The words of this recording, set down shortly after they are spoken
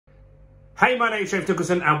Hey, my name is James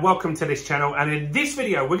Nicholson and welcome to this channel. And in this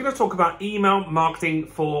video, we're going to talk about email marketing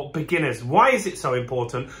for beginners. Why is it so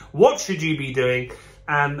important? What should you be doing?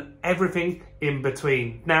 And everything in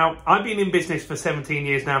between. Now, I've been in business for 17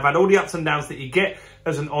 years now. I've had all the ups and downs that you get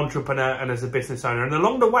as an entrepreneur and as a business owner. And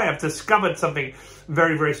along the way, I've discovered something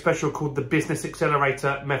very, very special called the Business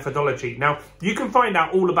Accelerator methodology. Now, you can find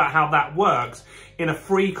out all about how that works in a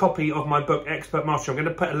free copy of my book, Expert Mastery. I'm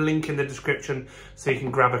going to put a link in the description so you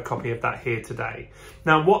can grab a copy of that here today.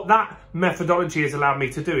 Now, what that methodology has allowed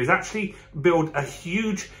me to do is actually build a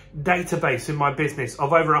huge database in my business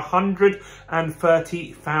of over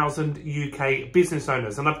 130,000 UK business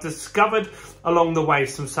owners. And I've discovered along the way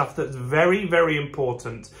some stuff that's very, very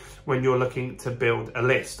important when you're looking to build a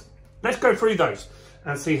list. Let's go through those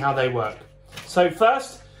and see how they work. So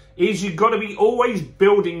first is you've got to be always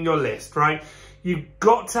building your list, right? You've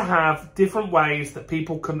got to have different ways that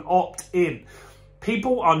people can opt in.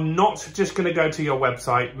 People are not just going to go to your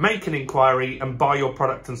website, make an inquiry and buy your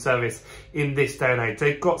product and service in this day and age.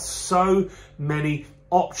 They've got so many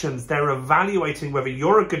options. They're evaluating whether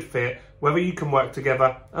you're a good fit, whether you can work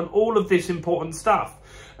together and all of this important stuff.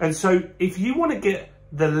 And so if you want to get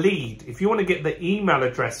the lead, if you want to get the email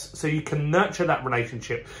address so you can nurture that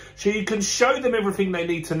relationship, so you can show them everything they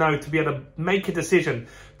need to know to be able to make a decision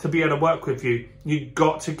to be able to work with you, you've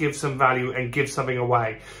got to give some value and give something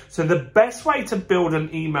away. So the best way to build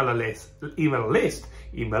an email list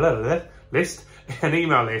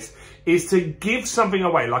is to give something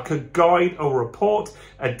away, like a guide or report,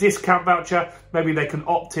 a discount voucher. Maybe they can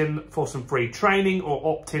opt in for some free training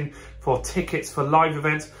or opt in for tickets for live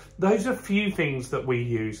events. Those are a few things that we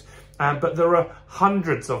use, but there are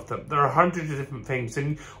hundreds of them. There are hundreds of different things.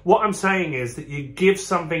 And what I'm saying is that you give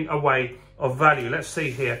something away of value. Let's see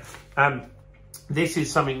here. This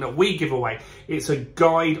is something that we give away. It's a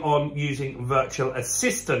guide on using virtual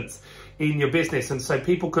assistants in your business. And so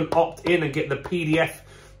people can opt in and get the PDF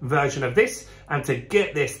version of this. And to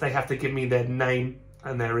get this, they have to give me their name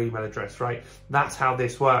and their email address, right? That's how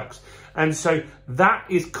this works. And so that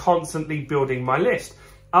is constantly building my list.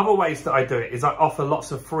 Other ways that I do it is I offer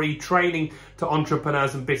lots of free training to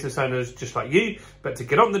entrepreneurs and business owners just like you. But to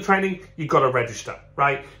get on the training, you've got to register,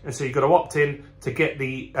 right? And so you've got to opt in to get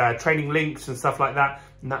the training links and stuff like that.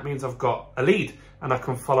 And that means I've got a lead and I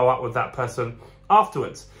can follow up with that person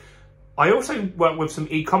afterwards. I also work with some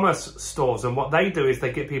e-commerce stores, and what they do is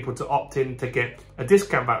they get people to opt in to get a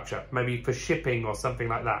discount voucher, maybe for shipping or something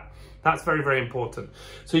like that. That's very, very important.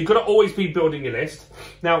 So you've got to always be building your list.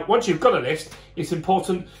 Now, once you've got a list, it's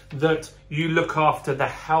important that you look after the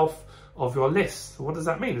health of your list. So what does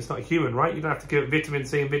that mean? It's not human, right? You don't have to give it vitamin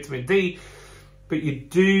C and vitamin D, but you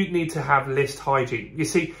do need to have list hygiene. You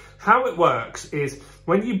see, how it works is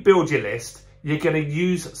when you build your list, you're going to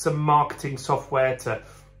use some marketing software to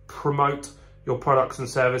promote your products and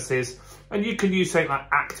services. And you can use something like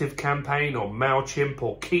ActiveCampaign or MailChimp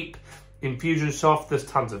or Keep, Infusionsoft, there's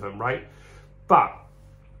tons of them, right? But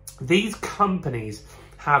these companies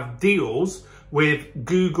have deals with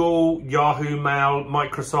Google, Yahoo Mail,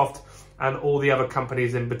 Microsoft, and all the other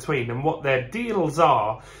companies in between. And what their deals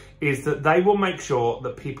are is that they will make sure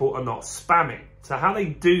that people are not spamming. So how they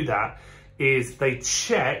do that is they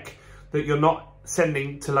check that you're not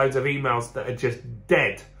sending to loads of emails that are just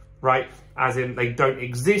dead, right? As in they don't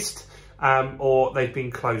exist, or they've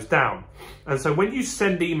been closed down. And so when you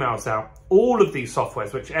send emails out, all of these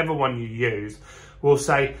softwares, whichever one you use, will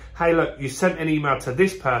say, hey, look, you sent an email to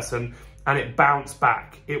this person and it bounced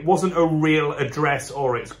back. It wasn't a real address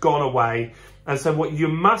or it's gone away. And so what you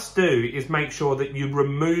must do is make sure that you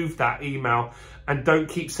remove that email and don't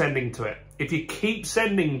keep sending to it. If you keep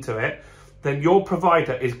sending to it, then your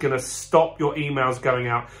provider is going to stop your emails going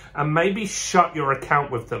out and maybe shut your account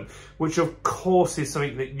with them, which of course is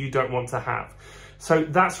something that you don't want to have. So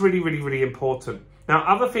that's really, really, really important. Now,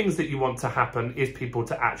 other things that you want to happen is people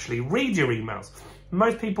to actually read your emails.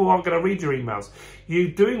 Most people aren't going to read your emails.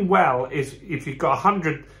 You doing well is if you've got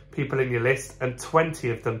 100 people in your list and 20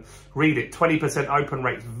 of them read it. 20% open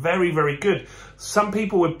rate is very, very good. Some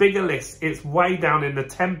people with bigger lists, it's way down in the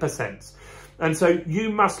 10%. And so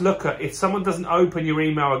you must look at, if someone doesn't open your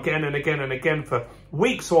email again and again and again for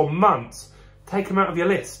weeks or months, take them out of your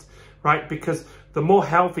list, right? Because the more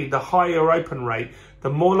healthy, the higher your open rate,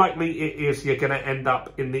 the more likely it is you're going to end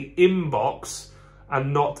up in the inbox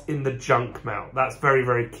and not in the junk mail. That's very,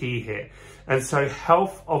 very key here. And so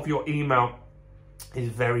health of your email is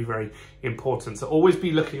very, very important. So always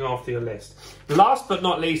be looking after your list. Last but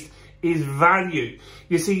not least is value.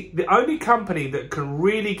 You see, the only company that can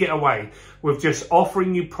really get away with just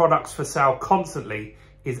offering you products for sale constantly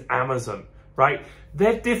is Amazon, right?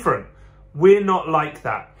 They're different. We're not like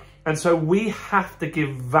that. And so we have to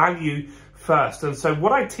give value first. And so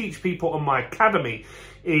what I teach people on my academy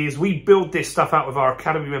is we build this stuff out with our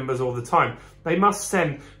academy members all the time. They must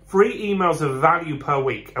send 3 emails of value per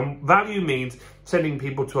week. And value means sending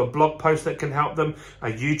people to a blog post that can help them, a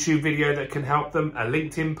YouTube video that can help them, a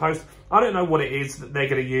LinkedIn post. I don't know what it is that they're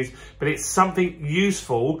going to use, but it's something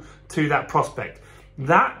useful to that prospect.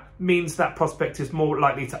 That means that prospect is more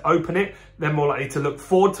likely to open it. They're more likely to look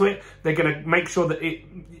forward to it. They're going to make sure that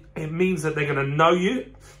it means that they're going to know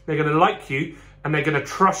you, they're going to like you, and they're going to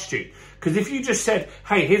trust you. Because if you just said,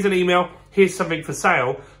 hey, here's an email, here's something for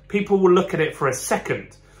sale, people will look at it for a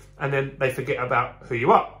second and then they forget about who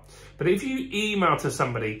you are. But if you email to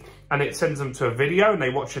somebody and it sends them to a video and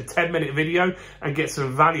they watch a 10-minute video and get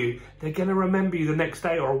some value, they're going to remember you the next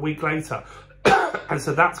day or a week later. And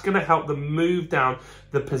so that's going to help them move down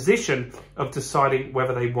the position of deciding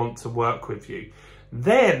whether they want to work with you.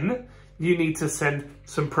 Then you need to send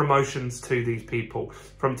some promotions to these people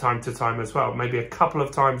from time to time as well. Maybe a couple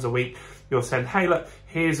of times a week, you'll send, hey, look,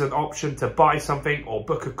 here's an option to buy something or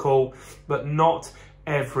book a call, but not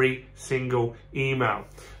every single email.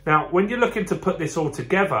 Now, when you're looking to put this all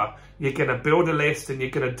together, you're going to build a list and you're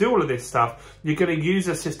going to do all of this stuff. You're going to use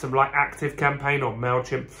a system like ActiveCampaign or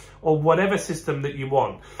MailChimp or whatever system that you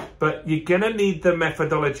want. But you're going to need the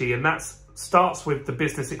methodology, and that starts with the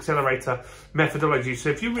Business Accelerator methodology. So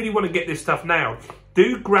if you really want to get this stuff now,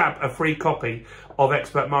 do grab a free copy of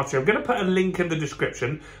Expert Marketing. I'm going to put a link in the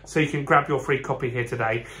description so you can grab your free copy here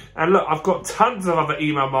today. And look, I've got tons of other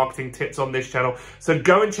email marketing tips on this channel, so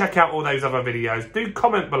go and check out all those other videos. Do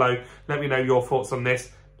comment below, let me know your thoughts on this.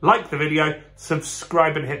 Like the video,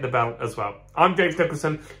 subscribe and hit the bell as well. I'm James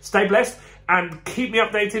Nicholson. Stay blessed and keep me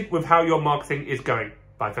updated with how your marketing is going.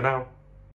 Bye for now.